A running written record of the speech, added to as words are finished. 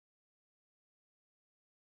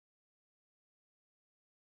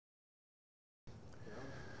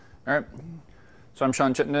All right, so I'm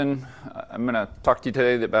Chittenden. I'm going to talk to you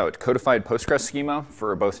today about codified Postgres schema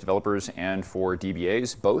for both developers and for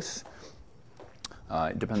DBAs, both.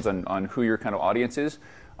 It depends on who your kind of audience is.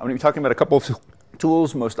 I'm going to be talking about a couple of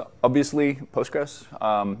tools, most obviously Postgres.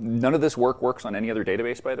 None of this works on any other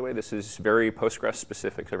database, by the way. This is very Postgres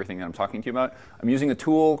specific, everything that I'm talking to you about. I'm using a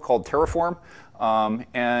tool called Terraform,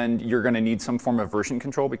 and you're going to need some form of version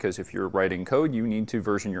control because if you're writing code, you need to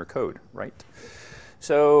version your code, right?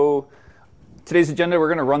 So today's agenda, we're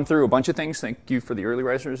going to run through a bunch of things. Thank you for the early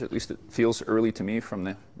risers. At least it feels early to me from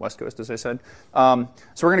the West Coast, as I said. So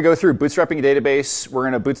we're going to go through bootstrapping a database. We're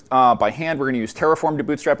going to by hand, we're going to use Terraform to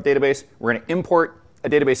bootstrap a database. We're going to import a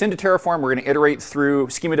database into Terraform. We're going to iterate through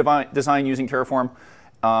schema design using Terraform,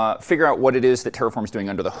 figure out what it is that Terraform is doing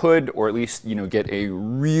under the hood, or at least get a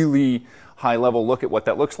really high-level look at what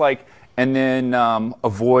that looks like, and then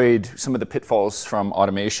avoid some of the pitfalls from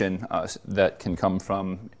automation that can come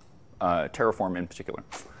from Terraform in particular.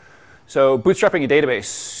 So bootstrapping a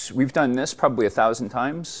database, we've done this probably 1,000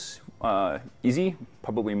 times. Easy,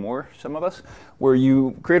 probably more, some of us, where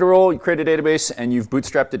you create a role, you create a database, and you've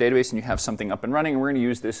bootstrapped the database, and you have something up and running. And we're going to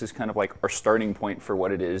use this as kind of like our starting point for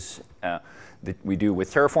what it is that we do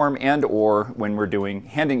with Terraform, and or when we're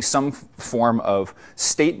handing some form of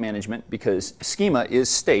state management, because schema is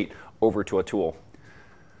state, over to a tool.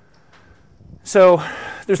 So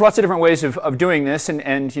there's lots of different ways of doing this,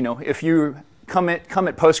 and if you commit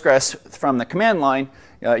Postgres from the command line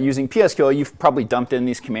using PSQL, you've probably dumped in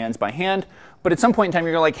these commands by hand. But at some point in time,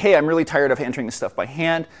 you're like, hey, I'm really tired of entering this stuff by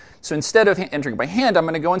hand. So instead of entering by hand, I'm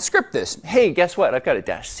going to go and script this. Hey, guess what? I've got a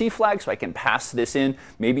 -c flag, so I can pass this in,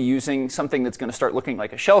 maybe using something that's going to start looking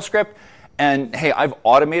like a shell script. And hey, I've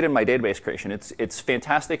automated my database creation. It's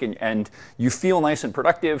fantastic, and you feel nice and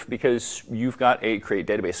productive because you've got a create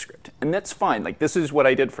database script. And that's fine. Like, this is what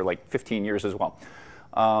I did for like 15 years as well.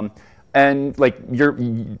 And like you're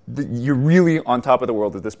really on top of the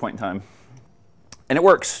world at this point in time. And it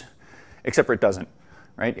works, except for it doesn't,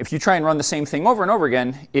 right? If you try and run the same thing over and over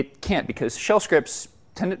again, it can't, because shell scripts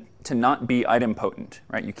tend to not be idempotent,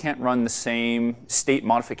 right? You can't run the same state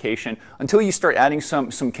modification until you start adding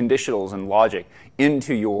some conditionals and logic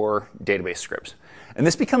into your database scripts. And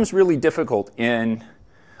this becomes really difficult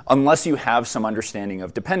unless you have some understanding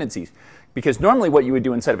of dependencies. Because normally what you would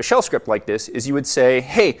do inside of a shell script like this is you would say,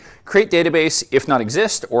 hey, create database if not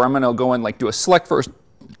exist, or I'm going to go and like do a select first,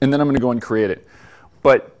 and then I'm going to go and create it.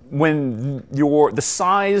 But when the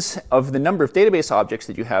size of the number of database objects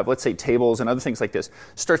that you have, let's say tables and other things like this,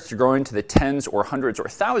 starts to grow into the tens or hundreds or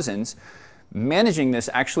thousands, managing this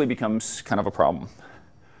actually becomes kind of a problem.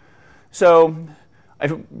 So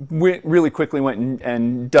I really quickly went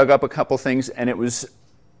and dug up a couple things, and it was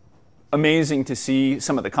amazing to see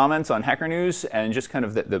some of the comments on Hacker News and just kind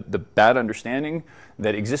of the bad understanding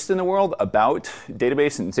that exists in the world about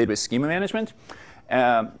database and database schema management.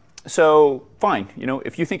 So fine,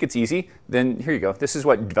 if you think it's easy, then here you go. This is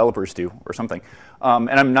what developers do or something.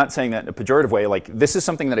 And I'm not saying that in a pejorative way. Like, this is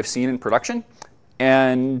something that I've seen in production.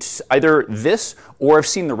 And either this, or I've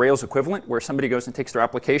seen the Rails equivalent, where somebody goes and takes their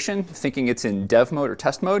application, thinking it's in dev mode or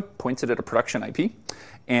test mode, points it at a production IP,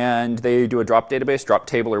 and they do a drop database, drop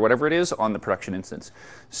table, or whatever it is on the production instance.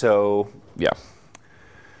 So yeah,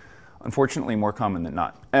 unfortunately more common than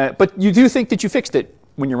not. But you do think that you fixed it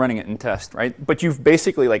when you're running it in test, right? But you've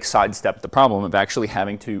basically like sidestepped the problem of actually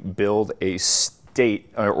having to build a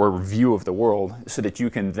state or view of the world so that you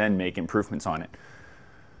can then make improvements on it.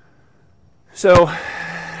 So,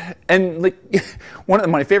 and like one of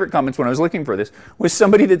my favorite comments when I was looking for this was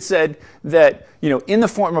somebody that said that, in the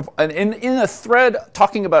form of, in a thread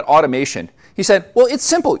talking about automation, he said, well, it's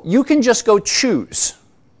simple. You can just go choose,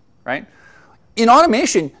 right? In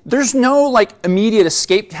automation, there's no like immediate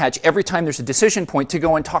escape hatch every time there's a decision point to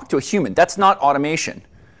go and talk to a human. That's not automation,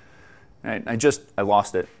 right? I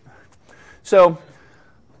lost it. So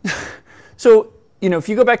if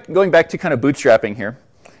you going back to kind of bootstrapping here,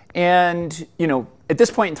 and at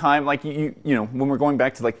this point in time, like when we're going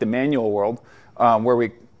back to like the manual world where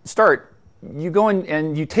we start, you go in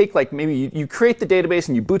and you take like maybe you create the database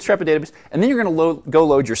and you bootstrap a database, and then you're going to go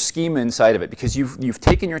load your schema inside of it, because you've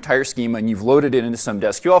taken your entire schema and you've loaded it into some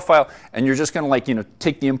SQL file, and you're just going to like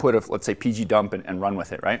take the input of, let's say, PG dump and run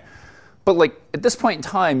with it, right? But like at this point in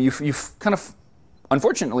time, you've kind of,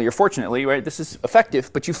 unfortunately or fortunately, right, this is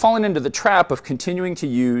effective, but you've fallen into the trap of continuing to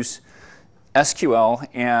use SQL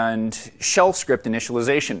and shell script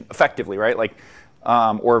initialization effectively, right? Like,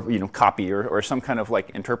 or copy or some kind of like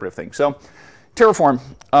interpretive thing. So Terraform,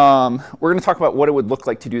 we're going to talk about what it would look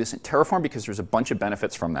like to do this in Terraform, because there's a bunch of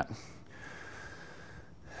benefits from that.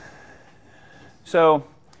 So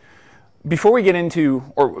before we get into,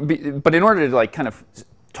 but in order to like kind of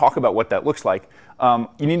talk about what that looks like,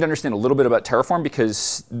 you need to understand a little bit about Terraform,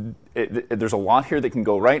 because there's a lot here that can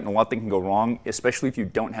go right and a lot that can go wrong, especially if you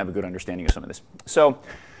don't have a good understanding of some of this. So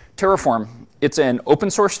Terraform, it's an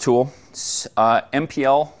open source tool,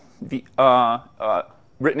 MPL,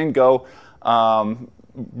 written in Go,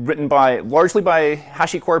 written largely by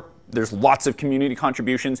HashiCorp. There's lots of community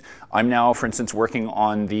contributions. I'm now, for instance, working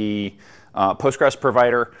on the Postgres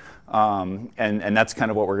provider, and that's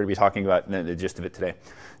kind of what we're going to be talking about, the gist of it today.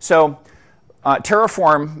 So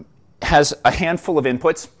Terraform has a handful of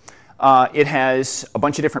inputs. It has a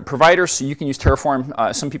bunch of different providers, so you can use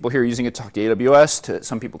Terraform. Some people here are using it to talk to AWS, to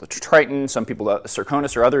some people to Triton, some people to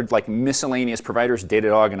Circonus or other like miscellaneous providers,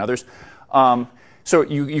 Datadog and others. So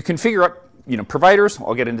you configure up providers.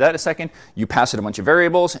 I'll get into that in a second. You pass it a bunch of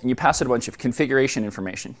variables, and you pass it a bunch of configuration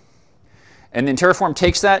information. And then Terraform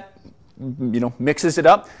takes that, mixes it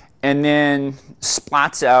up, and then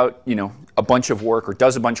splats out a bunch of work, or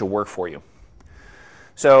does a bunch of work for you.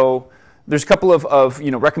 So there's a couple of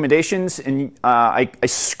recommendations, and I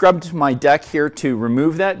scrubbed my deck here to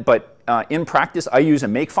remove that, but in practice I use a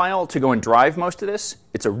makefile to go and drive most of this.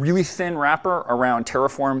 It's a really thin wrapper around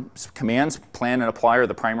Terraform's commands. Plan and apply are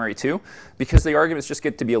the primary two, because the arguments just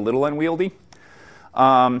get to be a little unwieldy.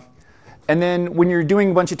 And then when you're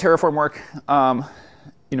doing a bunch of Terraform work,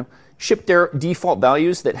 ship their default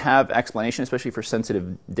values that have explanation, especially for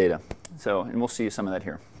sensitive data. And we'll see some of that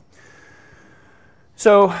here.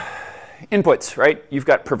 So inputs, right? You've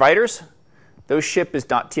got providers. Those ship as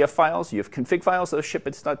 .tf files. You have config files. Those ship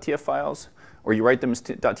as .tf files. Or you write them as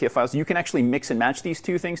 .tf files. You can actually mix and match these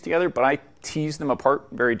two things together, but I tease them apart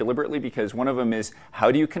very deliberately, because one of them is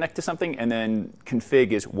how do you connect to something, and then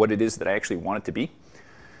config is what it is that I actually want it to be.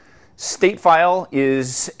 State file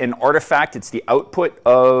is an artifact. It's the output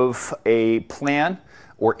of a plan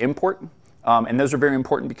or import. And those are very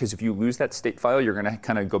important, because if you lose that state file, you're going to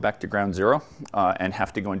kind of go back to ground zero and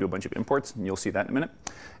have to go and do a bunch of imports. And you'll see that in a minute.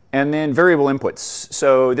 And then variable inputs.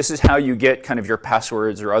 So this is how you get kind of your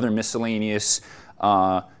passwords or other miscellaneous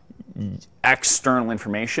external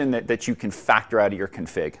information that you can factor out of your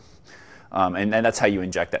config. And that's how you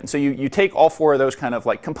inject that. And so you take all four of those kind of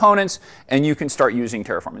like components, and you can start using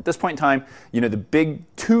Terraform. At this point in time, the big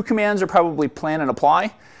two commands are probably plan and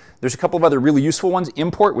apply. There's a couple of other really useful ones.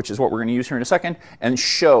 Import, which is what we're going to use here in a second, and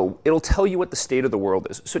show. It'll tell you what the state of the world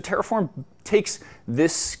is. So Terraform takes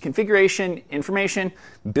this configuration information,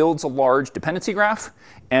 builds a large dependency graph,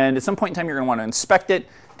 and at some point in time, you're going to want to inspect it.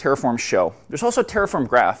 Terraform show. There's also Terraform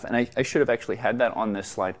graph, and I should have actually had that on this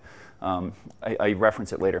slide. I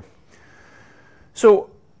reference it later.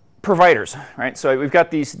 So providers, right? So we've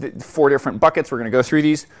got these four different buckets. We're going to go through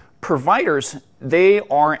these. Providers, they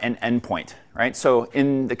are an endpoint, right? So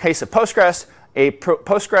in the case of Postgres, a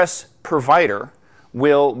Postgres provider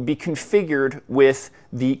will be configured with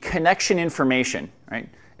the connection information, right?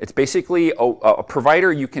 It's basically a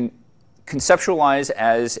provider you can conceptualize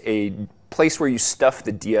as a place where you stuff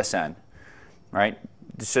the DSN, right?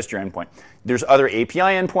 It's just your endpoint. There's other API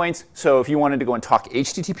endpoints. So if you wanted to go and talk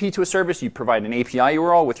HTTP to a service, you provide an API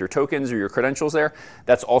URL with your tokens or your credentials there.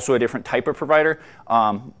 That's also a different type of provider.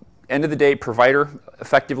 End of the day, provider,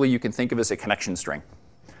 effectively, you can think of as a connection string.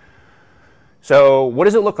 So what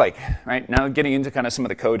does it look like? Right? Now getting into kind of some of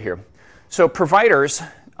the code here. So providers,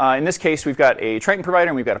 in this case, we've got a Triton provider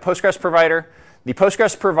and we've got a Postgres provider. The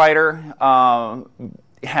Postgres provider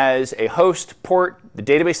has a host, port, the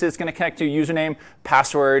database that it's going to connect to, username,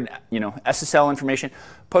 password, SSL information.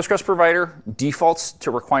 Postgres provider defaults to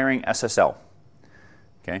requiring SSL.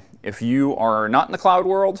 Okay? If you are not in the cloud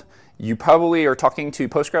world, you probably are talking to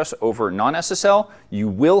Postgres over non-SSL. You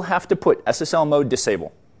will have to put SSL mode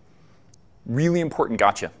disable. Really important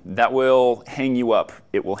gotcha. That will hang you up.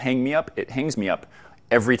 It will hang me up. It hangs me up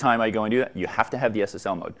every time I go and do that. You have to have the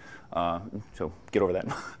SSL mode. So get over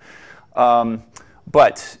that.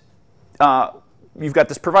 But you've got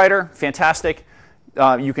this provider, fantastic.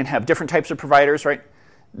 You can have different types of providers, right?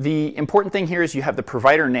 The important thing here is you have the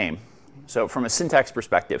provider name. So from a syntax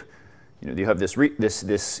perspective, you have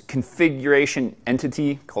this configuration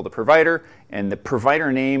entity called a provider, and the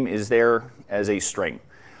provider name is there as a string.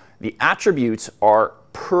 The attributes are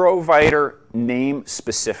provider name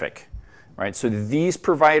specific, right? So these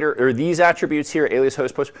these attributes here, alias,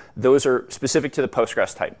 host, post, those are specific to the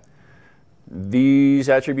Postgres type. These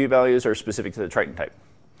attribute values are specific to the Triton type.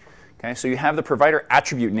 Okay, so you have the provider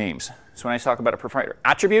attribute names. So when I talk about a provider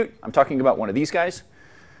attribute, I'm talking about one of these guys.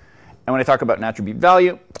 And when I talk about an attribute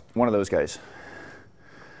value, one of those guys.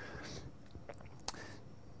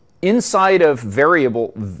 Inside of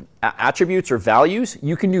variable attributes or values,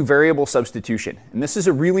 you can do variable substitution. And this is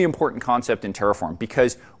a really important concept in Terraform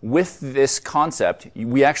because with this concept,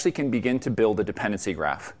 we actually can begin to build a dependency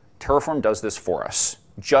graph. Terraform does this for us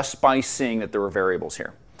just by seeing that there are variables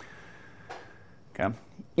here. Okay.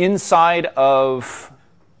 Inside of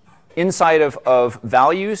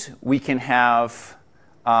values, we can have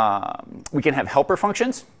helper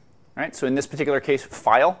functions. Right? So in this particular case,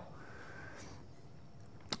 file.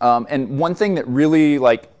 And one thing that really,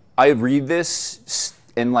 like, I read this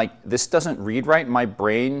and like this doesn't read right. My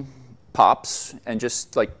brain pops and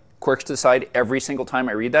just like quirks to the side every single time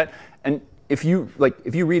I read that. And if you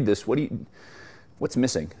read this, what's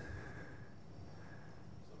missing?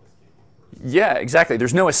 Yeah, exactly.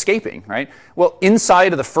 There's no escaping, right? Well,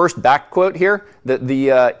 inside of the first back quote here,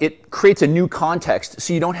 it creates a new context,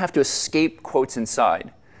 so you don't have to escape quotes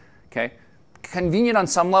inside. Okay, convenient on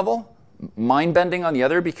some level, mind-bending on the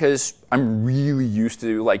other, because I'm really used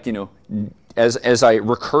to, like, you know, as I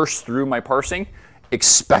recurse through my parsing,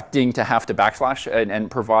 expecting to have to backslash and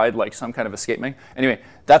provide like some kind of escape method. Anyway,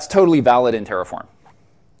 that's totally valid in Terraform.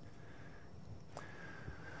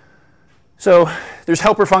 So there's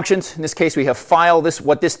helper functions. In this case, we have file.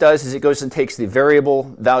 What this does is it goes and takes the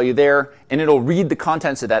variable value there, and it'll read the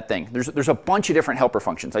contents of that thing. There's a bunch of different helper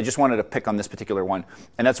functions. I just wanted to pick on this particular one,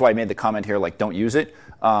 and that's why I made the comment here, like, don't use it.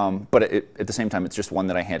 But at the same time, it's just one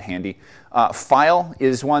that I had handy. File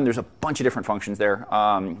is one. There's a bunch of different functions there.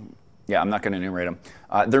 Yeah, I'm not going to enumerate them.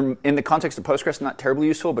 They're, in the context of Postgres, not terribly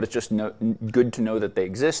useful, but it's just good to know that they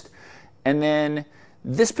exist. And then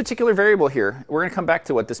this particular variable here, we're going to come back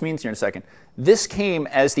to what this means here in a second. This came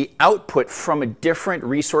as the output from a different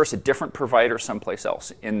resource, a different provider someplace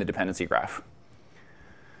else in the dependency graph.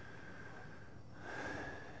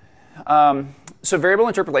 So variable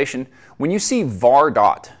interpolation, when you see var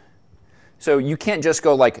dot, so you can't just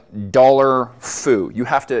go like $foo. You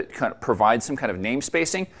have to kind of provide some kind of name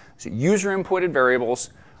spacing. So user inputted variables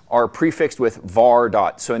are prefixed with var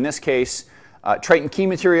dot. So in this case, Triton key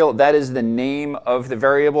material, that is the name of the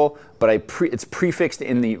variable, but it's prefixed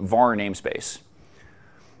in the var namespace.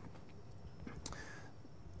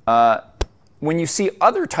 When you see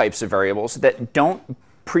other types of variables that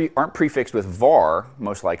aren't prefixed with var,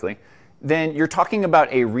 most likely, then you're talking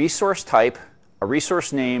about a resource type, a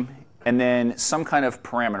resource name, and then some kind of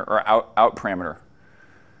parameter or out parameter.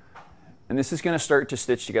 And this is going to start to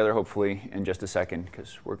stitch together, hopefully, in just a second,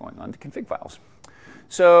 because we're going on to config files.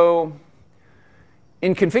 So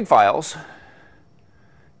in config files,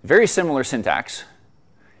 very similar syntax.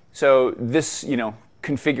 So this,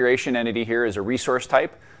 configuration entity here is a resource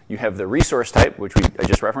type. You have the resource type, which I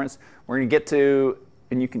just referenced. We're going to get to,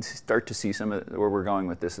 and you can start to see some of where we're going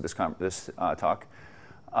with this talk.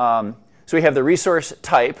 So we have the resource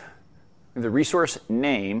type, the resource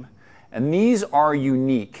name, and these are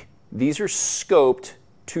unique. These are scoped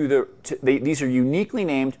these are uniquely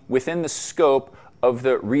named within the scope of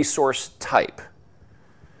the resource type.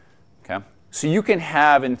 Okay? So you can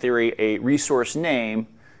have, in theory, a resource name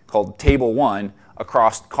called table1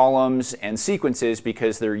 across columns and sequences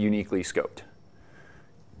because they're uniquely scoped.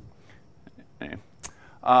 Anyway.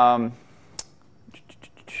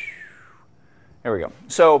 There we go.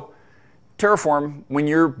 So Terraform, when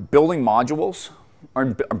you're building modules, or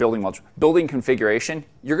building configuration,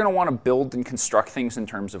 you're going to want to build and construct things in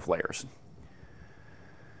terms of layers.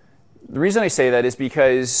 The reason I say that is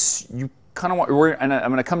because you kind of want, and I'm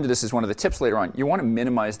going to come to this as one of the tips later on, you want to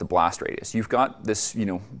minimize the blast radius. You've got this,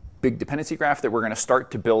 big dependency graph that we're going to start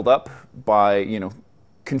to build up by,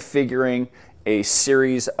 configuring a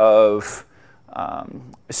series of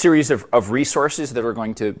resources that are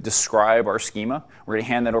going to describe our schema. We're going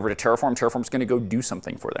to hand that over to Terraform. Terraform's going to go do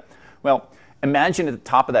something for that. Well, imagine at the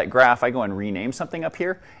top of that graph, I go and rename something up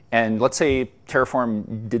here, and let's say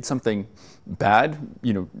Terraform did something bad.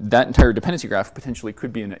 That entire dependency graph potentially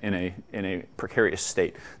could be in a precarious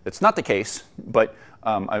state. That's not the case, but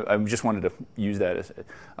I just wanted to use that as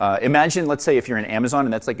imagine, let's say, if you're in Amazon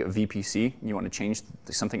and that's like a VPC, you want to change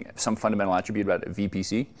some fundamental attribute about a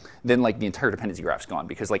VPC, then like the entire dependency graph's gone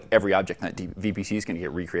because like every object in that VPC is going to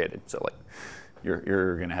get recreated. So like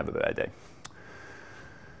you're going to have a bad day.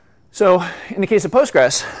 So in the case of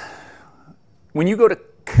Postgres, when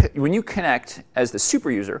you connect as the super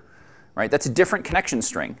user, right, that's a different connection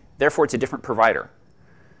string. Therefore, it's a different provider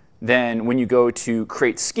than when you go to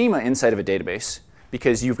create schema inside of a database,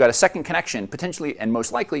 because you've got a second connection, potentially and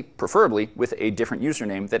most likely, preferably, with a different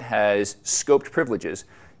username that has scoped privileges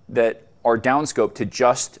that are downscoped to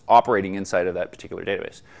just operating inside of that particular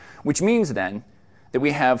database. Which means then that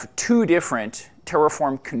we have two different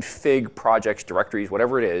Terraform config projects, directories,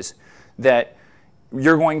 whatever it is, that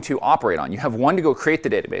you're going to operate on. You have one to go create the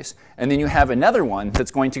database, and then you have another one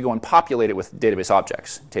that's going to go and populate it with database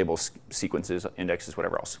objects, tables, sequences, indexes,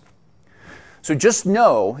 whatever else. So just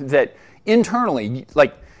know that internally,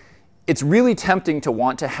 like, it's really tempting to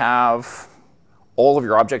want to have all of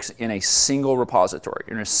your objects in a single repository,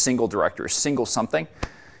 in a single directory, a single something.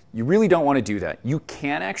 You really don't want to do that. You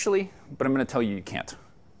can actually, but I'm going to tell you can't.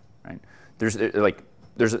 Right? There's a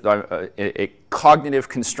cognitive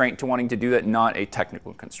constraint to wanting to do that, not a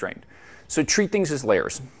technical constraint. So treat things as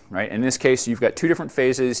layers, right? In this case, you've got two different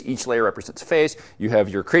phases. Each layer represents a phase. You have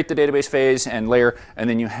your create the database phase and layer, and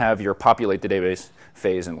then you have your populate the database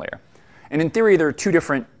phase and layer. And in theory, there are two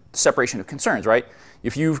different separation of concerns, right?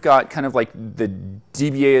 If you've got kind of like the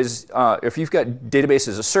DBA is, if you've got database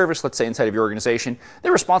as a service, let's say inside of your organization,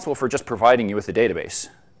 they're responsible for just providing you with the database.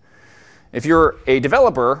 If you're a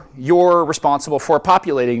developer, you're responsible for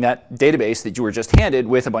populating that database that you were just handed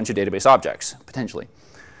with a bunch of database objects, potentially.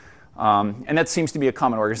 And that seems to be a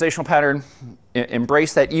common organizational pattern.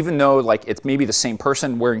 Embrace that, even though like it's maybe the same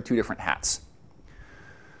person wearing two different hats.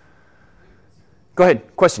 Go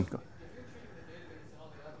ahead, question. Go.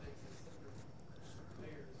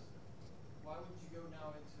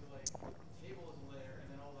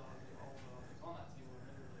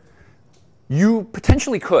 You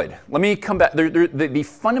potentially could. Let me come back. The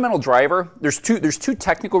fundamental driver, there's two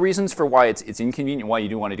technical reasons for why it's inconvenient, why you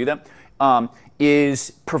do want to do that,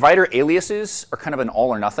 is provider aliases are kind of an all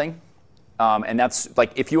or nothing. And that's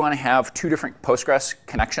like if you want to have two different Postgres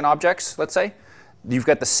connection objects, let's say, you've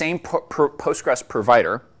got the same Postgres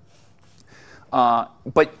provider,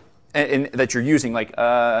 but that you're using, like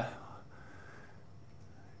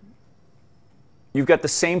you've got the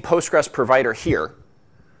same Postgres provider here,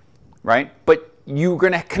 right? But you're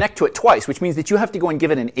going to connect to it twice, which means that you have to go and give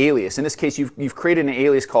it an alias. In this case, you've created an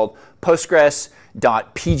alias called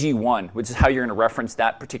Postgres.pg1, which is how you're going to reference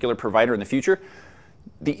that particular provider in the future.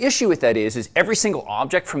 The issue with that is every single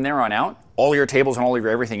object from there on out, all your tables and all of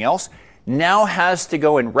your everything else, now has to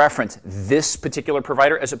go and reference this particular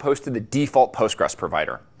provider as opposed to the default Postgres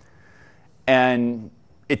provider. And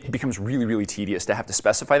it becomes really, really tedious to have to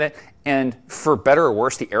specify that. And for better or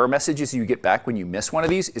worse, the error messages you get back when you miss one of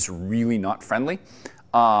these is really not friendly.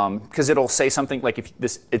 Because it'll say something like, if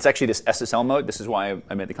this, it's actually this SSL mode. This is why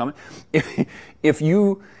I made the comment. If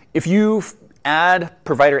you add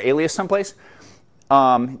provider alias someplace,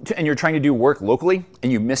 and you're trying to do work locally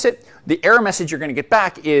and you miss it, the error message you're going to get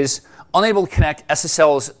back is unable to connect,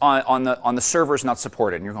 SSLs on the server is not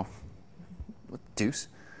supported. And you're going, what deuce?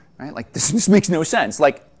 Right? Like this makes no sense.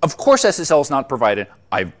 Like, of course SSL is not provided.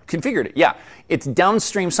 I've configured it. Yeah, it's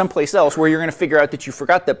downstream someplace else where you're going to figure out that you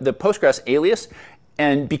forgot the Postgres alias,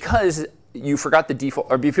 and because you forgot the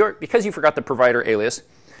default, or because you forgot the provider alias,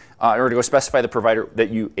 in order to go specify the provider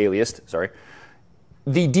that you aliased, sorry,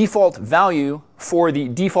 the default value for the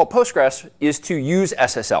default Postgres is to use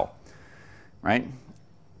SSL, right?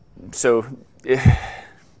 So,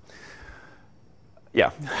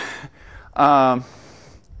 yeah.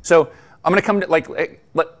 So I'm going to come to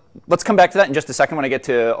let's come back to that in just a second when I get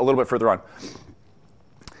to a little bit further on.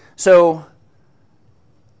 So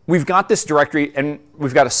we've got this directory, and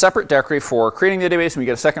we've got a separate directory for creating the database, and we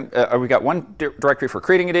got a second. We've got one directory for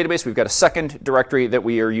creating a database. We've got a second directory that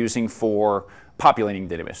we are using for populating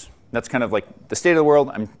the database. That's kind of like the state of the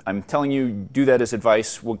world. I'm telling you, do that as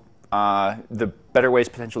advice. The better way is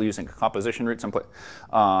potentially using a composition route someplace,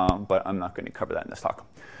 but I'm not going to cover that in this talk.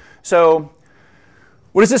 So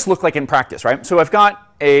what does this look like in practice, right? So I've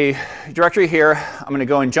got a directory here. I'm going to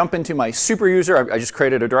go and jump into my super user. I just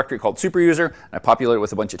created a directory called super user, and I populate it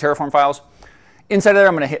with a bunch of Terraform files. Inside of there,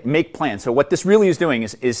 I'm going to hit make plan. So what this really is doing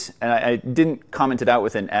is and I didn't comment it out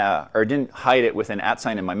with or didn't hide it with an @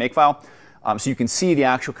 sign in my make file, so you can see the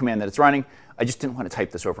actual command that it's running. I just didn't want to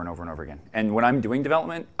type this over and over and over again. And when I'm doing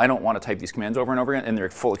development, I don't want to type these commands over and over again, and they're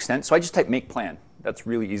at full extent. So I just type make plan. That's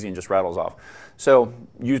really easy and just rattles off. So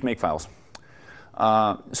use make files.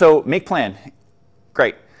 So make plan,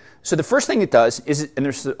 great. So the first thing it does is, and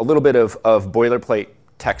there's a little bit of boilerplate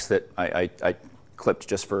text that I clipped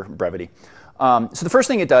just for brevity. So the first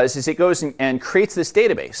thing it does is it goes and creates this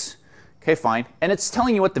database. Okay, fine. And it's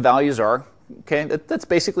telling you what the values are. Okay, that's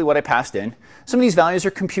basically what I passed in. Some of these values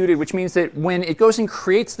are computed, which means that when it goes and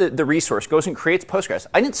creates the resource, goes and creates Postgres,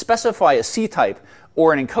 I didn't specify a C type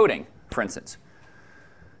or an encoding, for instance.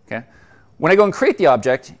 Okay, when I go and create the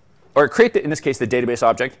object, or create, in this case, the database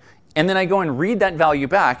object, and then I go and read that value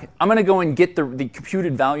back, I'm going to go and get the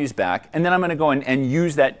computed values back, and then I'm going to go and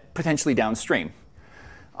use that potentially downstream.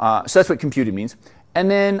 So that's what computed means.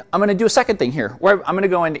 And then I'm going to do a second thing here, where I'm going to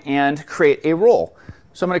go in and create a role.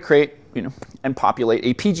 So I'm going to create and populate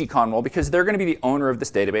a PGCon role because they're going to be the owner of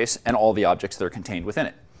this database and all the objects that are contained within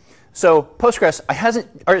it. So Postgres,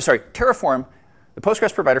 Terraform, the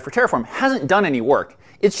Postgres provider for Terraform hasn't done any work.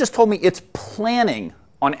 It's just told me it's planning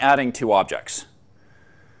on adding 2 objects.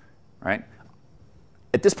 Right?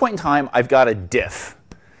 At this point in time, I've got a diff.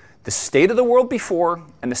 The state of the world before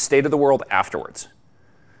and the state of the world afterwards.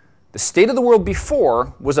 The state of the world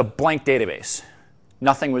before was a blank database.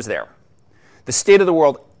 Nothing was there. The state of the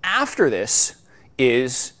world after this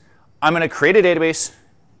is I'm going to create a database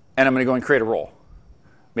and I'm going to go and create a role.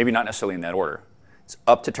 Maybe not necessarily in that order. It's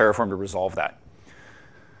up to Terraform to resolve that.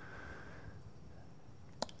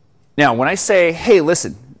 Now, when I say, hey,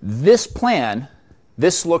 listen, this plan,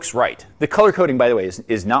 this looks right. The color coding, by the way,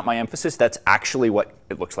 is not my emphasis. That's actually what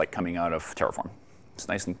it looks like coming out of Terraform. It's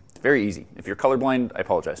nice and very easy. If you're colorblind, I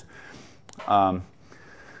apologize.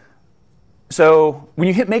 So when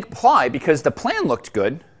you hit make apply, because the plan looked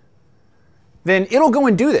good, then it'll go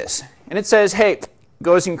and do this. And it says, hey,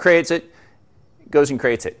 goes and creates it, goes and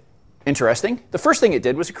creates it. Interesting. The first thing it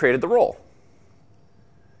did was it created the role.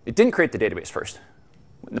 It didn't create the database first.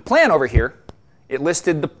 In the plan over here, it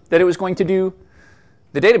listed that it was going to do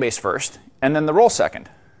the database first and then the role second.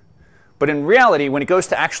 But in reality, when it goes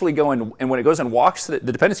to actually go and when it goes and walks the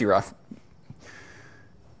dependency graph,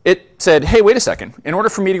 it said, hey, wait a second. In order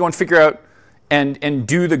for me to go and figure out and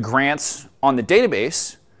do the grants on the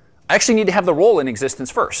database, I actually need to have the role in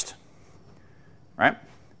existence first. Right?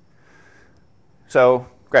 So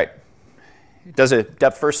great. It does a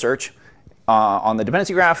depth first search on the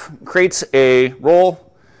dependency graph, creates a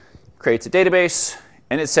role, creates a database,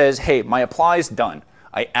 and it says, hey, my apply is done.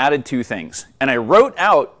 I added 2 things. And I wrote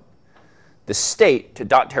out the state to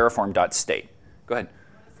 .terraform.state. Go ahead.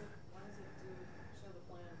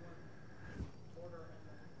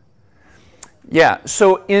 Yeah,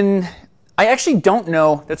 so I actually don't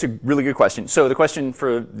know. That's a really good question. So the question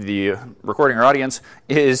for the recording or audience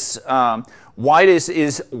is, why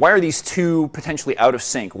are these 2 potentially out of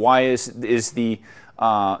sync? Why is the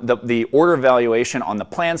order of evaluation on the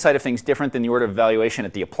plan side of things different than the order of evaluation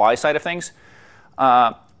at the apply side of things?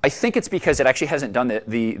 I think it's because it actually hasn't done it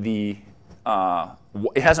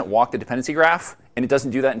hasn't walked the dependency graph, and it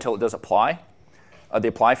doesn't do that until it does apply, the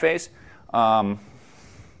apply phase.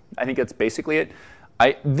 I think that's basically it.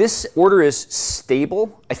 This order is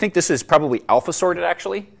stable. I think this is probably alpha sorted,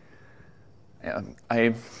 actually.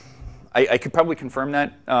 I could probably confirm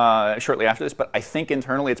that shortly after this, but I think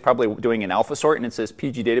internally it's probably doing an alpha sort, and it says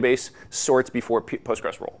PG database sorts before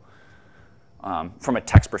Postgres role. From a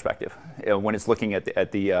text perspective, when it's looking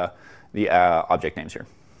at the object names here.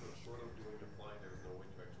 So short of doing apply, there's no way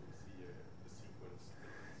to actually see the sequence.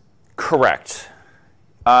 Correct.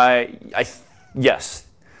 Yes.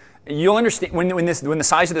 You'll understand when the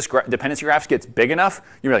size of this dependency graph gets big enough,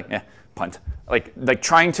 you're like, punt. Like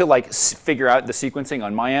trying to figure out the sequencing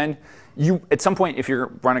on my end. At some point, if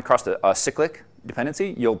you're running across a cyclic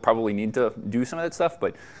dependency, you'll probably need to do some of that stuff.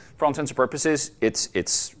 But for all intents and purposes, it's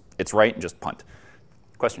right and just punt.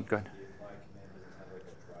 Question, go ahead.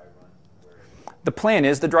 The plan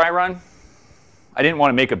is the dry run. I didn't want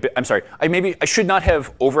to make I'm sorry. I should not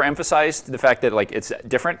have overemphasized the fact that it's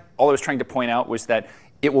different. All I was trying to point out was that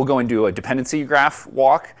it will go and do a dependency graph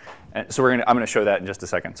walk. So I'm going to show that in just a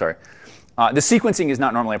second. Sorry. The sequencing is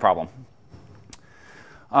not normally a problem.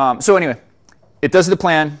 So anyway, it does the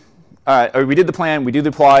plan. Or we did the plan. We do the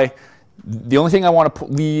apply. The only thing I want to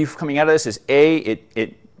leave coming out of this is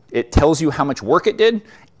it tells you how much work it did,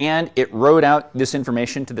 and it wrote out this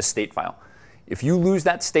information to the state file. If you lose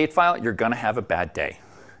that state file, you're going to have a bad day,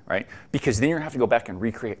 right? Because then you're going to have to go back and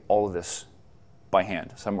recreate all of this by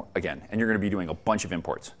hand again, and you're going to be doing a bunch of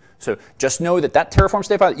imports. So just know that Terraform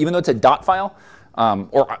state file, even though it's a dot file, I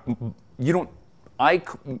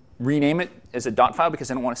rename it as a dot file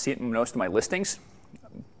because I don't want to see it in most of my listings,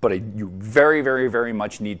 but you very, very, very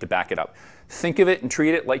much need to back it up. Think of it and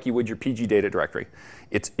treat it like you would your PG data directory.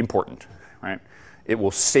 It's important, right? It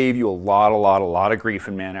will save you a lot of grief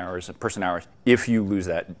and man hours and person hours if you lose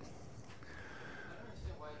that.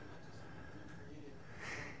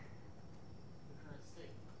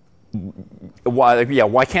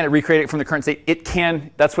 Why can't it recreate it from the current state? It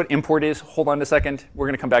can. That's what import is. Hold on a second. We're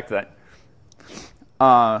going to come back to that.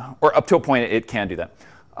 Or up to a point, it can do that.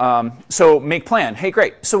 So make plan. Hey,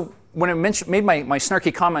 great. So when I made my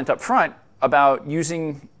snarky comment up front about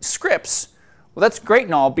using scripts, well, that's great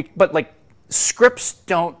and all, but scripts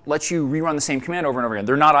don't let you rerun the same command over and over again.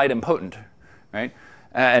 They're not idempotent, right?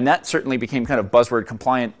 And that certainly became kind of buzzword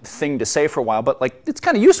compliant thing to say for a while, but it's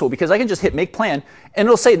kind of useful because I can just hit make plan and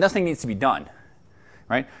it'll say nothing needs to be done,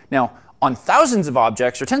 right? Now, on thousands of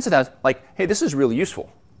objects or tens of thousands, hey, this is really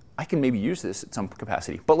useful. I can maybe use this at some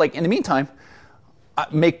capacity. But like in the meantime,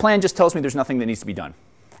 make plan just tells me there's nothing that needs to be done.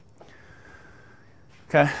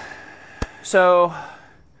 Okay, so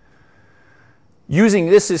using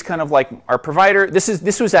this is kind of like our provider.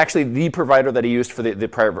 This was actually the provider that I used for the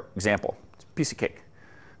prior example. It's a piece of cake.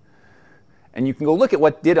 And you can go look at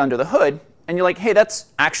what it did under the hood, and you're like, hey, that's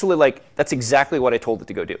actually like, that's exactly what I told it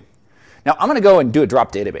to go do. Now I'm going to go and do a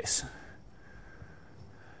drop database.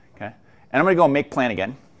 Okay, and I'm going to go and make plan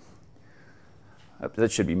again.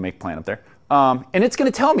 That should be make plan up there. And it's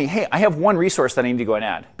going to tell me, hey, I have one resource that I need to go and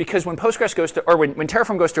add. Because when Postgres goes to, or when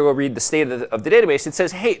Terraform goes to go read the state of the database, it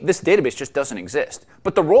says, hey, this database just doesn't exist.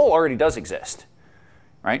 But the role already does exist,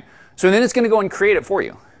 right? So then it's going to go and create it for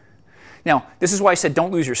you. Now, this is why I said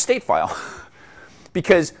don't lose your state file.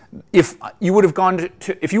 Because if you would have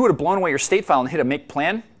if you would have blown away your state file and hit a make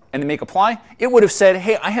plan and then make apply, it would have said,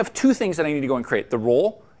 hey, I have two things that I need to go and create, the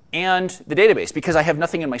role and the database, because I have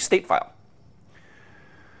nothing in my state file.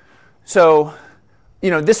 So,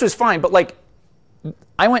 this was fine, but like,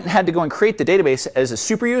 I went and had to go and create the database as a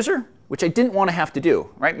super user, which I didn't want to have to do,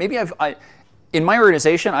 right? Maybe in my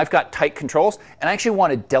organization, I've got tight controls, and I actually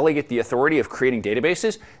want to delegate the authority of creating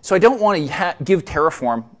databases, so I don't want to give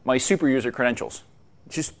Terraform my super user credentials.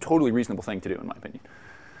 It's just a totally reasonable thing to do, in my opinion.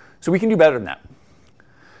 So we can do better than that.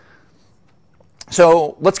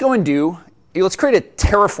 So let's go and let's create a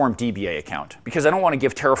Terraform DBA account, because I don't want to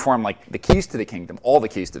give Terraform like the keys to the kingdom, all the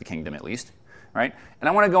keys to the kingdom at least, right? And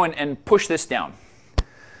I want to go in and push this down.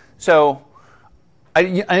 So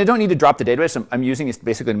I don't need to drop the database. I'm using this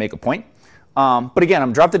basically to make a point. But again,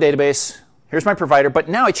 I'm drop the database. Here's my provider. But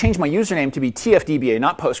now I changed my username to be TFDBA,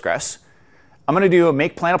 not Postgres. I'm going to do a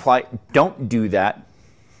make plan apply. Don't do that.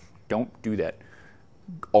 Don't do that.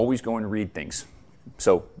 Always go and read things.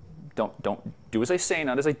 So don't do as I say,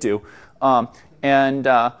 not as I do.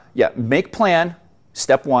 Yeah, make plan,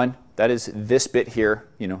 step 1. That is this bit here,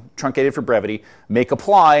 truncated for brevity. Make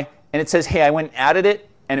apply, and it says, hey, I went and added it,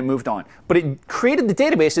 and it moved on. But it created the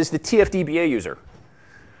database as the TFDBA user,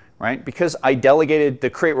 right? Because I delegated the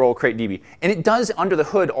create role, create DB. And it does, under the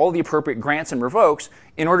hood, all the appropriate grants and revokes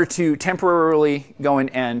in order to temporarily go in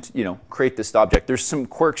and create this object. There's some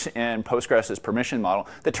quirks in Postgres' permission model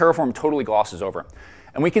that Terraform totally glosses over.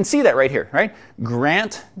 And we can see that right here, right?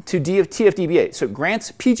 Grant to TFDBA. So it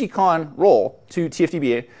grants PGCon role to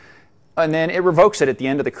TFDBA, and then it revokes it at the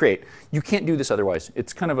end of the create. You can't do this otherwise.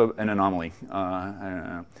 It's kind of an anomaly. I don't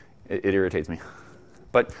know. It irritates me.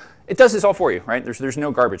 But it does this all for you, right? There's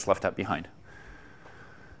no garbage left out behind.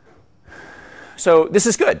 So this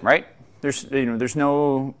is good, right? There's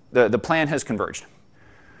no, the plan has converged.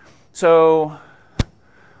 So,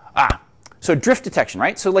 so drift detection,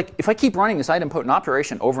 right? So like if I keep running this idempotent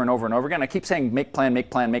operation over and over and over again, I keep saying make plan, make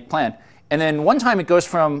plan, make plan. And then one time it goes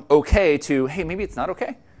from OK to, hey, maybe it's not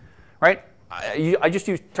OK, right? I just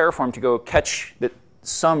used Terraform to go catch that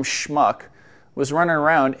some schmuck was running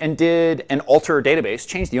around and did an alter database,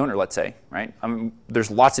 change the owner, let's say, right? There's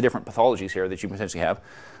lots of different pathologies here that you potentially have.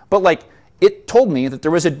 But like it told me that there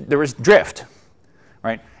was drift,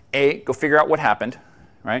 right? A, go figure out what happened,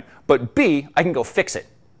 right? But B, I can go fix it.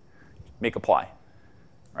 Make apply,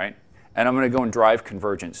 right? And I'm going to go and drive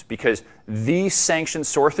convergence, because the sanctioned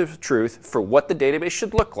source of truth for what the database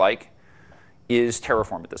should look like is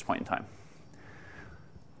Terraform at this point in time.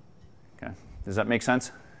 Okay, does that make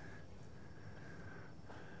sense?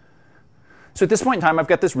 So at this point in time, I've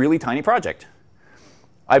got this really tiny project.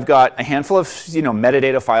 I've got a handful of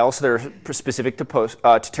metadata files that are specific to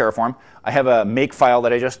Terraform. I have a make file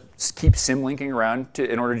that I just keep symlinking around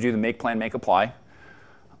in order to do the make plan, make apply.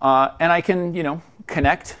 And I can,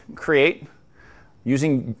 connect, create,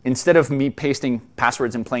 using, instead of me pasting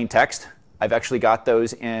passwords in plain text, I've actually got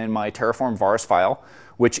those in my Terraform vars file,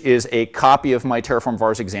 which is a copy of my Terraform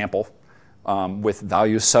vars example with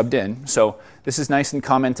values subbed in. So this is nice and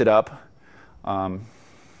commented up. And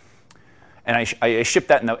I ship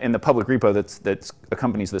that in the public repo that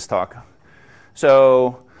accompanies this talk.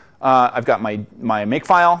 So I've got my make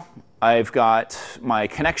file. I've got my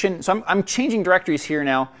connection. So I'm changing directories here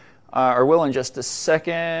now, or will in just a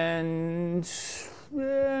second,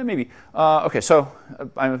 maybe. OK, so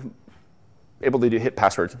I'm able to hit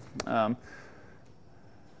passwords. Yeah,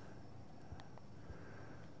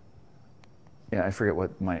 I forget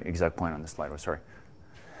what my exact point on this slide was, sorry.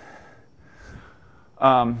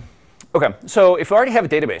 OK, so if we already have a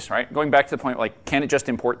database, right, going back to the point, like, can it just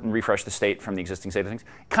import and refresh the state from the existing state of things?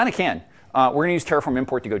 Kind of can. We're going to use Terraform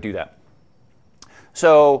import to go do that.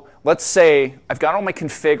 So let's say I've got all my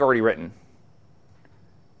config already written.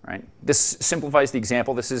 Right? This simplifies the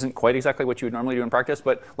example. This isn't quite exactly what you would normally do in practice.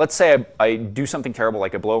 But let's say I do something terrible,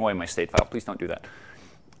 like I blow away my state file. Please don't do that.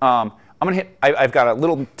 I'm going to hit, I've got a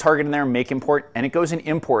little target in there, make import, and it goes and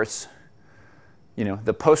imports,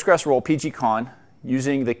 the Postgres role PGCon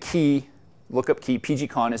using the key, lookup key.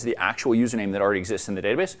 PGCon is the actual username that already exists in the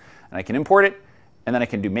database. And I can import it, and then I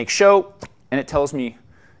can do make show, and it tells me,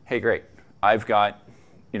 hey, great, I've got,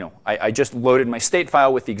 I just loaded my state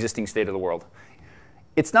file with the existing state of the world.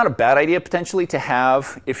 It's not a bad idea potentially to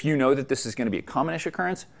have, if you know that this is going to be a common-ish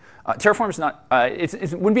occurrence. Terraform is not,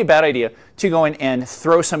 it wouldn't be a bad idea to go in and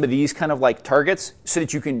throw some of these kind of like targets so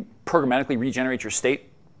that you can programmatically regenerate your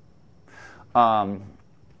state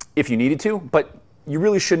if you needed to. But you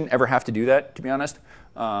really shouldn't ever have to do that, to be honest.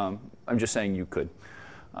 I'm just saying you could.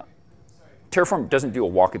 Terraform doesn't do a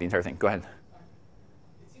walk of the entire thing. Go ahead. It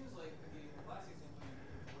seems like the last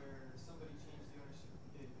example where somebody changed the ownership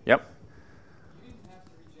of the database. Yep. You didn't have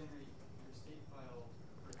to regenerate your state file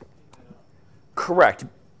for it to pick that up. Correct.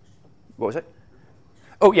 What was it?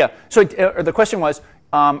 Oh, yeah. So the question was,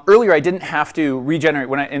 earlier I didn't have to regenerate,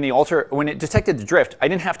 when it detected the drift, I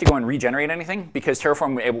didn't have to go and regenerate anything because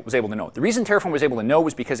Terraform was able to know. The reason Terraform was able to know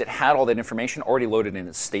was because it had all that information already loaded in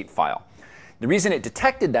its state file. The reason it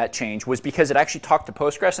detected that change was because it actually talked to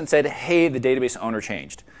Postgres and said, hey, the database owner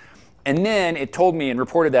changed. And then it told me and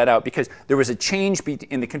reported that out because there was a change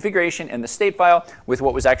in the configuration and the state file with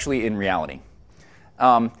what was actually in reality.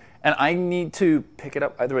 And I need to pick it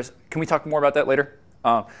up. Otherwise, can we talk more about that later?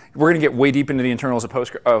 We're going to get way deep into the internals of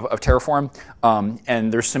Terraform.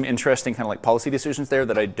 And there's some interesting kind of like policy decisions there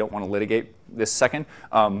that I don't want to litigate this second.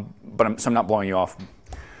 So I'm not blowing you off.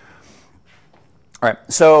 All right,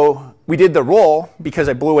 so we did the role because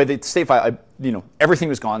I blew away the state file. Everything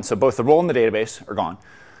was gone, so both the role and the database are gone.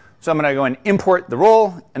 So I'm going to go and import the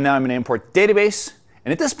role, and now I'm going to import the database.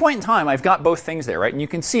 And at this point in time, I've got both things there, right? And you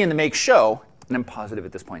can see in the make show, and I'm positive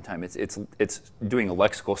at this point in time, it's doing a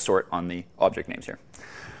lexical sort on the object names here.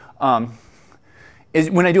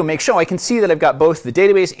 When I do a make show, I can see that I've got both the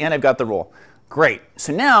database and I've got the role. Great.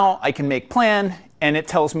 So now I can make plan, and it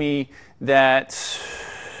tells me that.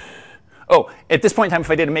 Oh, at this point in time, if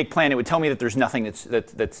I did a make plan, it would tell me that there's nothing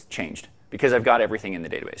that's changed because I've got everything in the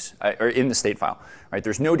database or in the state file. Right?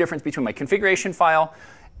 There's no difference between my configuration file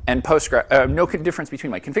and Postgres. No difference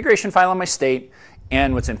between my configuration file and my state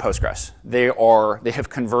and what's in Postgres. They have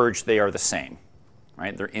converged. They are the same.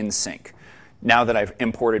 Right? They're in sync. Now that I've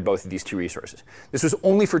imported both of these two resources, this was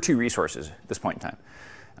only for two resources at this point in time.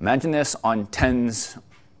 Imagine this on tens.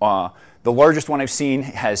 The largest one I've seen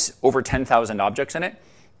has over 10,000 objects in it.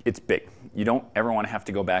 It's big. You don't ever want to have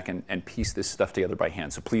to go back and piece this stuff together by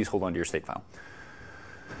hand. So please hold on to your state file.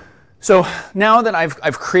 So now that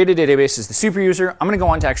I've created a database as the super user, I'm going to go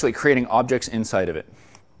on to actually creating objects inside of it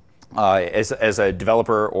as a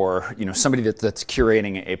developer or somebody that's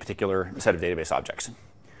curating a particular set of database objects.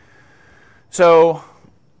 So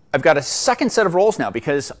I've got a second set of roles now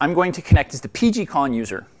because I'm going to connect as the PGCon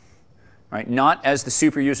user. Right? Not as the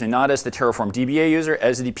super user, not as the Terraform DBA user,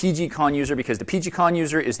 as the PGCon user, because the PGCon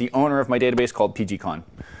user is the owner of my database called PGCon.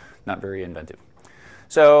 Not very inventive.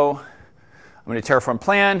 So I'm going to Terraform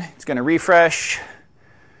plan. It's going to refresh.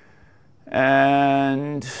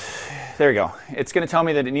 And there we go. It's going to tell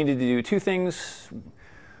me that it needed to do two things.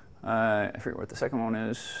 I forget what the second one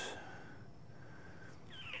is.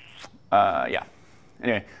 Yeah.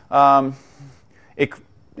 Anyway,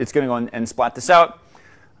 it's going to go and splat this out.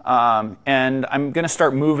 And I'm going to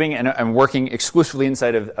start moving, and I'm working exclusively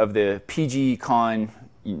inside of the PGCon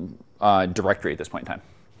directory at this point in time.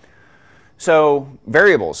 So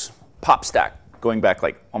variables, pop stack, going back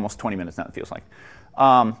like almost 20 minutes now, it feels like.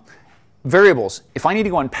 Variables, if I need to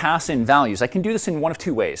go and pass in values, I can do this in one of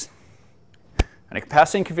two ways. And I can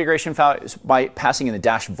pass in configuration values by passing in the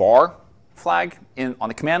 -var flag on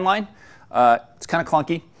the command line. It's kind of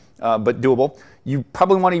clunky, but doable. You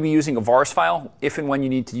probably want to be using a vars file if and when you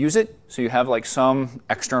need to use it. So you have like some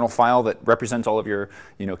external file that represents all of your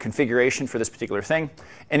configuration for this particular thing.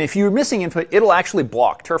 And if you're missing input, it'll actually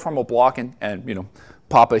block. Terraform will block and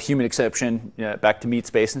pop a human exception back to meat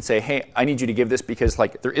space and say, hey, I need you to give this because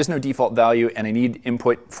like there is no default value and I need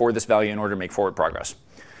input for this value in order to make forward progress.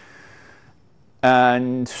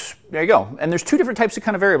 And there you go. And there's two different types of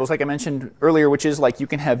kind of variables, like I mentioned earlier, which is like you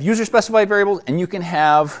can have user-specified variables and you can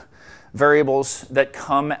have variables that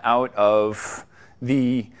come out of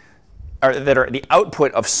that are the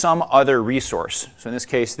output of some other resource. So in this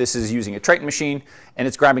case, this is using a Triton machine, and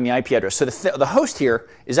it's grabbing the IP address. So the host here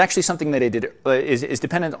is actually something that I did is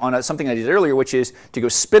dependent on something I did earlier, which is to go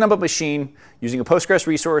spin up a machine using a Postgres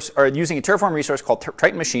resource or using a Terraform resource called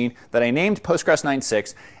Triton machine that I named Postgres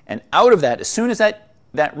 9.6. And out of that, as soon as that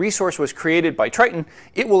that resource was created by Triton,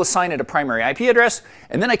 it will assign it a primary IP address,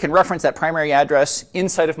 and then I can reference that primary address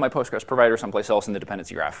inside of my Postgres provider someplace else in the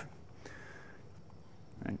dependency graph.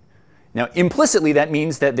 Right. Now, implicitly, that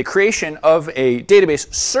means that the creation of a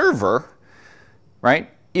database server, right,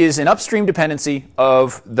 is an upstream dependency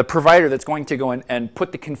of the provider that's going to go in and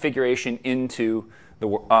put the configuration into the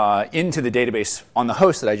database on the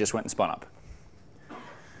host that I just went and spun up.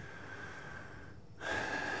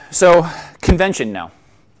 So convention now.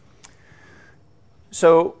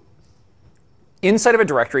 So inside of a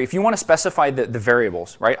directory, if you want to specify the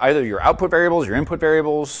variables, right, either your output variables, your input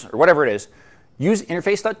variables, or whatever it is, use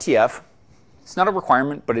interface.tf. It's not a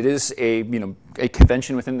requirement, but it is a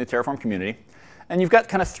convention within the Terraform community. And you've got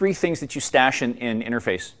kind of three things that you stash in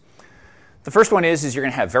interface. The first one is you're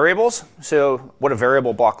going to have variables. So what a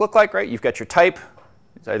variable block look like, right? You've got your type.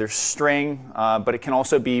 It's either string, but it can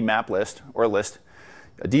also be map list or list.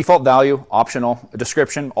 A default value, optional. A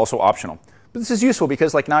description, also optional. But this is useful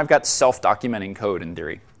because now I've got self-documenting code in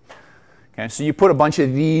theory. Okay, so you put a bunch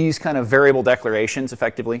of these kind of variable declarations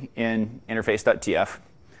effectively in interface.tf.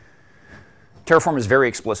 Terraform is very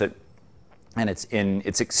explicit, and it's in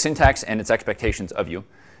its syntax and its expectations of you.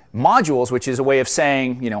 Modules, which is a way of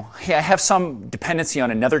saying, hey, I have some dependency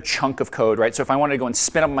on another chunk of code, right? So if I wanted to go and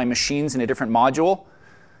spin up my machines in a different module,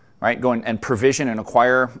 right, go and provision and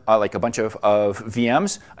acquire like a bunch of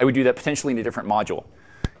VMs, I would do that potentially in a different module.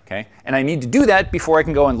 Okay? And I need to do that before I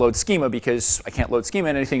can go and load Schema, because I can't load Schema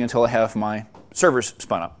in anything until I have my servers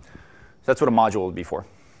spun up. So that's what a module would be for.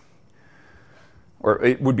 Or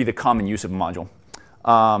it would be the common use of a module.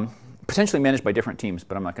 Potentially managed by different teams,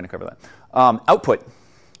 but I'm not going to cover that. Output.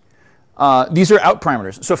 These are out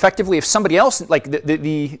parameters. So effectively, if somebody else, like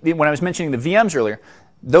when I was mentioning the VMs earlier,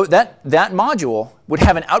 that module would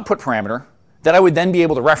have an output parameter that I would then be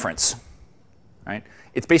able to reference. Right?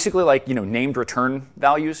 It's basically like named return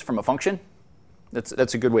values from a function.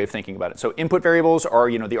 That's a good way of thinking about it. So input variables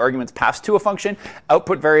are the arguments passed to a function.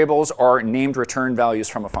 Output variables are named return values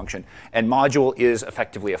from a function. And module is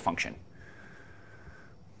effectively a function.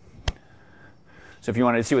 So if you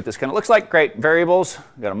wanted to see what this kind of looks like, great. Variables,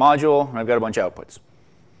 I've got a module, and I've got a bunch of outputs.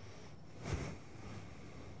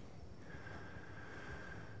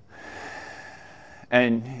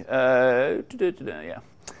 And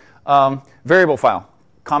variable file.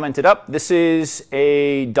 Commented up. This is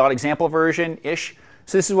a .example version-ish.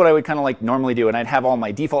 So this is what I would kind of normally do. And I'd have all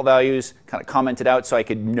my default values kind of commented out so I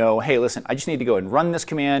could know, hey, listen, I just need to go and run this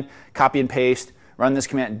command, copy and paste, run this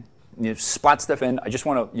command, splat stuff in. I just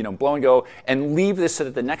want to blow and go and leave this so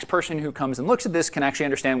that the next person who comes and looks at this can actually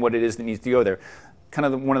understand what it is that needs to go there. Kind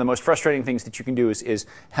of one of the most frustrating things that you can do is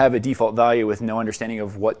have a default value with no understanding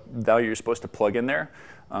of what value you're supposed to plug in there.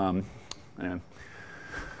 Anyway.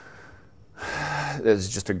 This is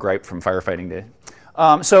just a gripe from firefighting day.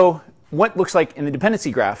 So what looks like in the dependency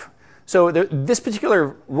graph? So this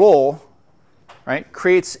particular role, right,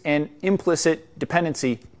 creates an implicit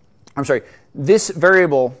dependency. I'm sorry, this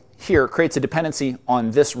variable here creates a dependency on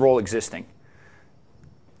this role existing.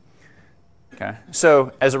 Okay.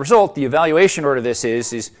 So as a result, the evaluation order of this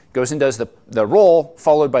is goes and does the role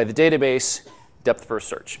followed by the database depth first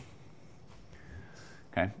search.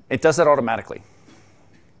 Okay. It does that automatically.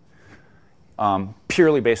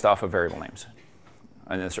 Purely based off of variable names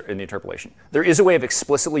in the interpolation. There is a way of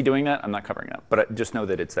explicitly doing that. I'm not covering it up, but just know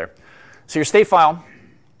that it's there. So your state file,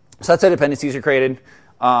 so that's how dependencies are created.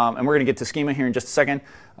 And we're going to get to schema here in just a second,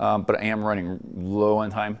 but I am running low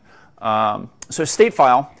on time. So state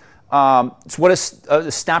file, it's what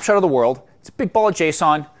a snapshot of the world. It's a big ball of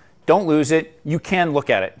JSON. Don't lose it. You can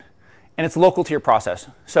look at it. And it's local to your process.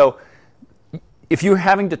 So if you're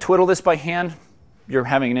having to twiddle this by hand, you're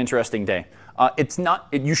having an interesting day. It's not.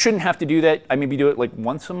 You shouldn't have to do that. I maybe do it like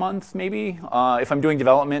once a month, maybe. If I'm doing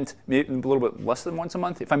development, maybe a little bit less than once a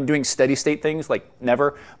month. If I'm doing steady state things, like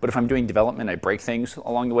never. But if I'm doing development, I break things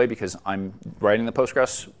along the way because I'm writing the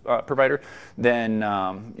Postgres provider. Then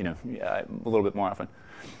a little bit more often.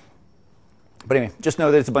 But anyway, just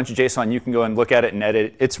know that it's a bunch of JSON. You can go and look at it and edit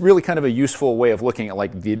it. It's really kind of a useful way of looking at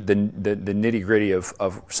like the nitty gritty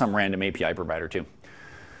of some random API provider too.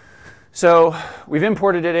 So we've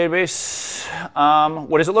imported a database.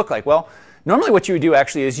 What does it look like? Well, normally what you would do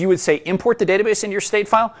actually is you would say import the database into your state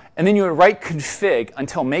file, and then you would write config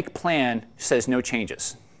until make plan says no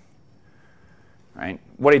changes. Right?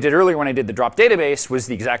 What I did earlier when I did the drop database was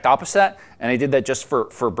the exact opposite, and I did that just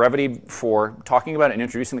for brevity for talking about it and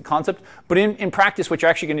introducing the concept. But in practice, what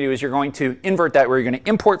you're actually going to do is you're going to invert that, where you're going to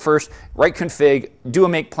import first, write config, do a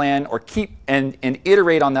make plan, or keep and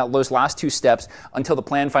iterate on those last two steps until the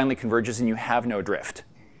plan finally converges and you have no drift.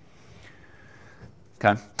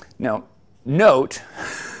 Okay. Now, note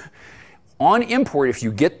On import, if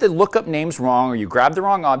you get the lookup names wrong, or you grab the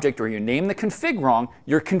wrong object, or you name the config wrong,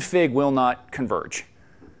 your config will not converge,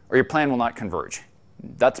 or your plan will not converge.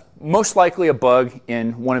 That's most likely a bug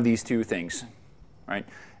in one of these two things, right?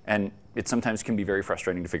 And it sometimes can be very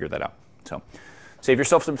frustrating to figure that out. So save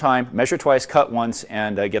yourself some time, measure twice, cut once,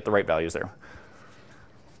 and get the right values there.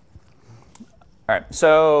 All right,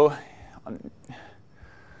 so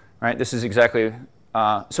this is exactly,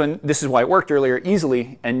 this is why it worked earlier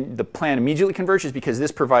easily, and the plan immediately converges because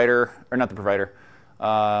this provider, or not the provider,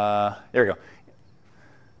 there we go.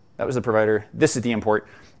 That was the provider. This is the import.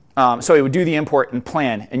 So it would do the import and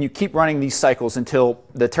plan, and you keep running these cycles until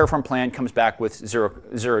the Terraform plan comes back with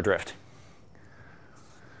zero drift.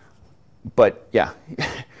 But yeah,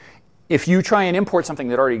 if you try and import something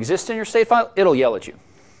that already exists in your state file, it'll yell at you.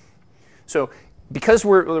 So because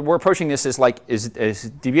we're approaching this as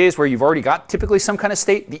DBAs where you've already got typically some kind of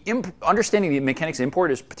state, understanding the mechanics of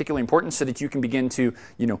import is particularly important so that you can begin to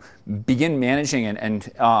begin managing and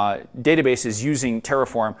databases using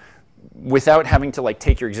Terraform without having to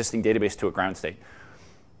take your existing database to a ground state.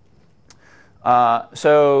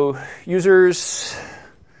 So users,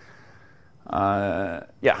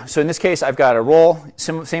 yeah. So in this case, I've got a role,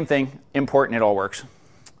 same thing, import, and it all works.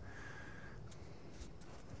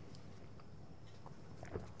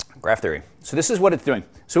 Graph theory. So this is what it's doing.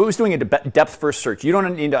 So it was doing a depth first search. You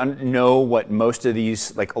don't need to know what most of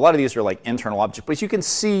these, a lot of these are internal objects, but you can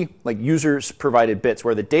see users provided bits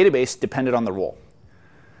where the database depended on the role.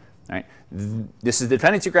 Right? This is the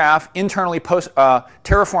dependency graph. Internally,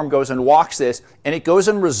 Terraform goes and walks this, and it goes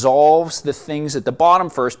and resolves the things at the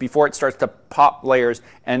bottom first before it starts to pop layers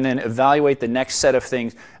and then evaluate the next set of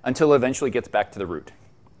things until it eventually gets back to the root.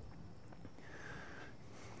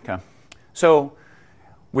 Okay. So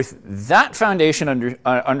with that foundation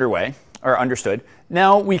underway, or understood,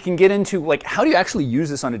 now we can get into how do you actually use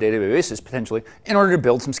this on a day-to-day basis, potentially, in order to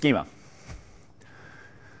build some schema.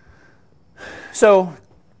 So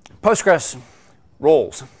Postgres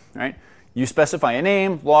roles, right? You specify a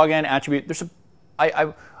name, login, attribute.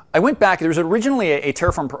 I went back. There was originally a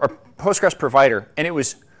Terraform or Postgres provider, and it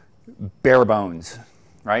was bare bones,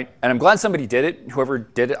 right? And I'm glad somebody did it. Whoever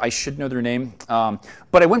did it, I should know their name.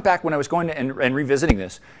 But I went back when I was going to and revisiting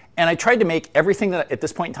this, and I tried to make everything that at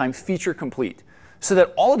this point in time feature complete, so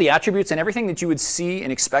that all of the attributes and everything that you would see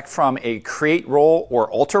and expect from a create role or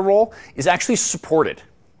alter role is actually supported,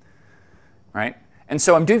 right? And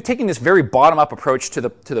so I'm taking this very bottom-up approach to the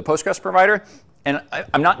Postgres provider, and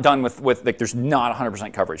I'm not done with there's not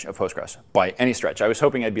 100% coverage of Postgres by any stretch. I was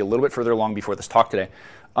hoping I'd be a little bit further along before this talk today.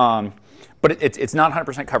 But it's not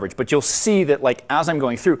 100% coverage. But you'll see that as I'm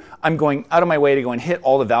going through, I'm going out of my way to go and hit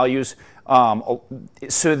all the values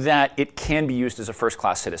so that it can be used as a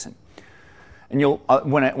first-class citizen. And you'll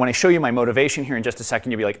when I show you my motivation here in just a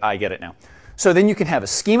second, you'll be like, I get it now. So then you can have a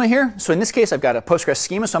schema here. So in this case, I've got a Postgres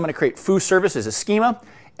schema. So I'm going to create foo service as a schema,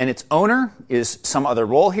 and its owner is some other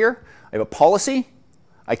role here. I have a policy.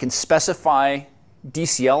 I can specify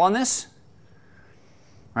DCL on this.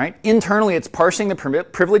 Right? Internally, it's parsing the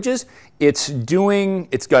privileges. It's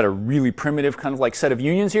got a really primitive kind of set of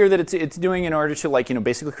unions here that it's doing in order to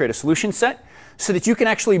basically create a solution set so that you can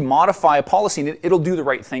actually modify a policy and it'll do the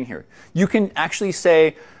right thing here. You can actually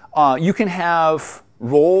say, you can have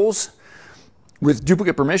roles with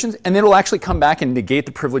duplicate permissions, and it'll actually come back and negate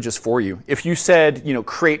the privileges for you. If you said,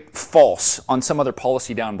 create false on some other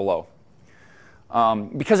policy down below.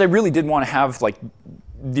 Because I really did want to have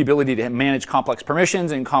the ability to manage complex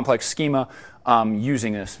permissions and complex schema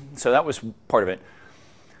using this. So that was part of it.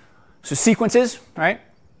 So sequences, right?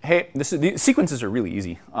 Hey, the sequences are really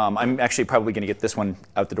easy. I'm actually probably going to get this one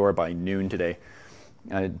out the door by noon today.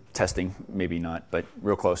 Testing, maybe not, but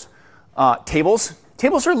real close. Tables.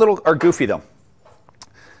 Tables are goofy though.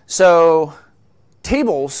 So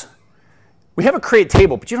tables, we have a create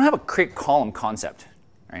table, but you don't have a create column concept,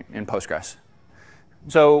 right, in Postgres.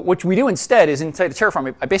 So what we do instead is inside of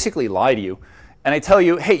Terraform, I basically lie to you, and I tell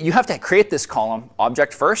you, hey, you have to create this column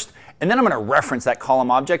object first, and then I'm going to reference that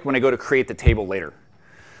column object when I go to create the table later.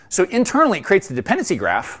 So internally, it creates the dependency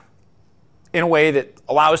graph in a way that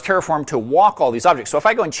allows Terraform to walk all these objects. So if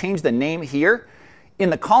I go and change the name here, in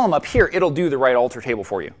the column up here, it'll do the right alter table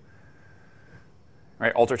for you.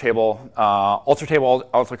 Right, alter table,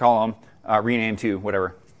 alter column, rename to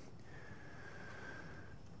whatever.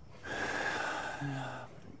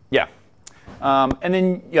 Yeah. And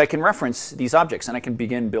then I can reference these objects, and I can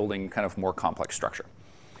begin building kind of more complex structure.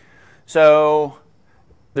 So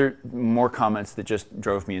there are more comments that just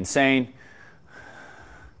drove me insane.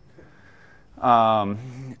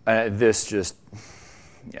 This just,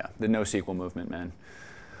 yeah, the NoSQL movement, man.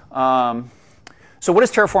 So what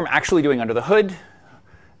is Terraform actually doing under the hood?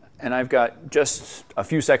 And I've got just a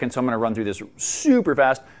few seconds, so I'm going to run through this super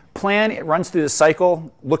fast. Plan, it runs through the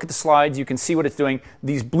cycle. Look at the slides. You can see what it's doing.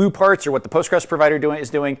 These blue parts are what the Postgres provider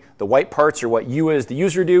is doing. The white parts are what you as the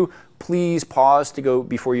user do. Please pause to go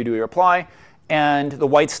before you do your apply. And the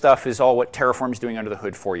white stuff is all what Terraform is doing under the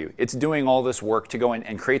hood for you. It's doing all this work to go in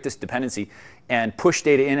and create this dependency and push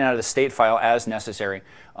data in and out of the state file as necessary,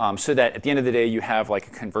 so that at the end of the day, you have like a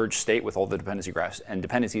converged state with all the dependency graphs and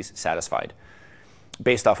dependencies satisfied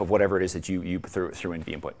based off of whatever it is that you threw into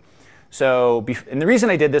the input. So, and the reason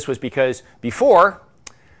I did this was because before,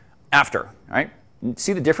 after, right?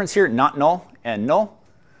 See the difference here? Not null and null.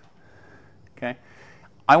 Okay.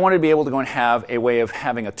 I wanted to be able to go and have a way of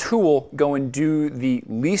having a tool go and do the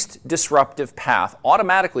least disruptive path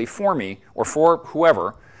automatically for me or for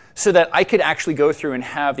whoever, so that I could actually go through and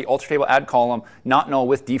have the alter table add column not null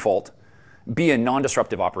with default be a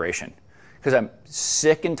non-disruptive operation. Because I'm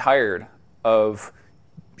sick and tired of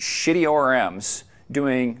shitty ORMs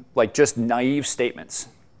doing like just naive statements.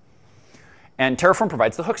 And Terraform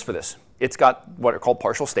provides the hooks for this. It's got what are called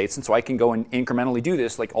partial states, and so I can go and incrementally do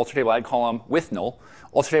this, like alter table add column with null,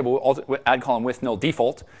 alter table add column with null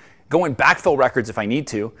default, go and backfill records if I need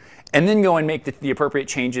to, and then go and make the appropriate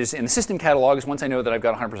changes in the system catalogs once I know that I've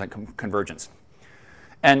got 100% convergence.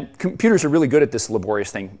 And computers are really good at this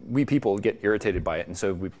laborious thing. We people get irritated by it, and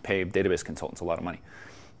so we pay database consultants a lot of money.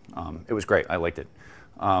 It was great. I liked it.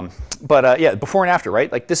 Yeah, before and after,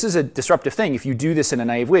 right? Like this is a disruptive thing if you do this in a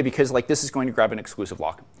naive way, because like this is going to grab an exclusive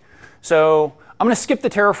lock. So I'm going to skip the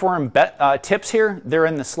Terraform tips here. They're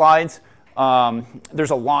in the slides. There's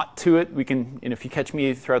a lot to it. We can, and if you catch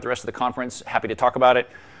me throughout the rest of the conference, happy to talk about it.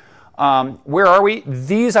 Where are we?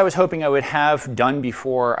 These I was hoping I would have done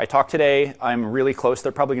before I talk today. I'm really close.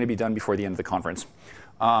 They're probably going to be done before the end of the conference.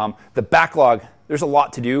 The backlog, there's a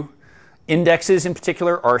lot to do. Indexes in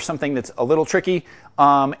particular are something that's a little tricky.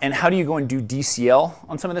 And how do you go and do DCL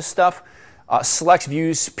on some of this stuff? Selects,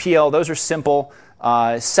 views, PL, those are simple.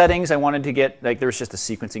 Settings, I wanted to get, like there's just a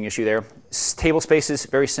sequencing issue there. Table spaces,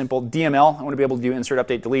 very simple. DML, I want to be able to do insert,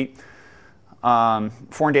 update, delete.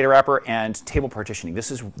 Foreign data wrapper, and table partitioning.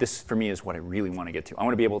 This for me is what I really want to get to. I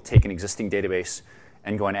want to be able to take an existing database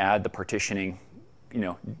and go and add the partitioning,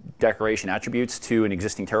 declaration attributes to an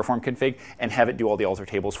existing Terraform config and have it do all the alter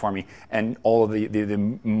tables for me and all of the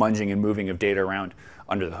munging and moving of data around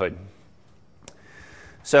under the hood.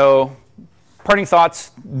 So, parting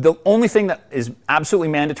thoughts. The only thing that is absolutely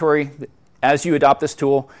mandatory as you adopt this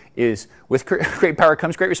tool is with great power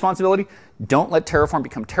comes great responsibility. Don't let Terraform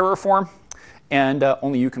become Terraform. And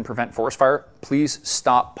only you can prevent forest fire. Please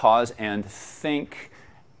stop, pause, and think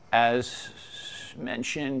as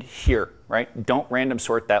mentioned here, right? Don't random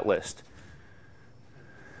sort that list.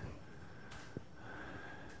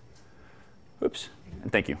 Oops,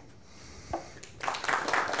 and thank you.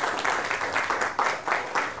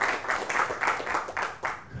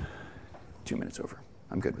 Two minutes over.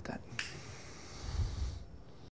 I'm good with that.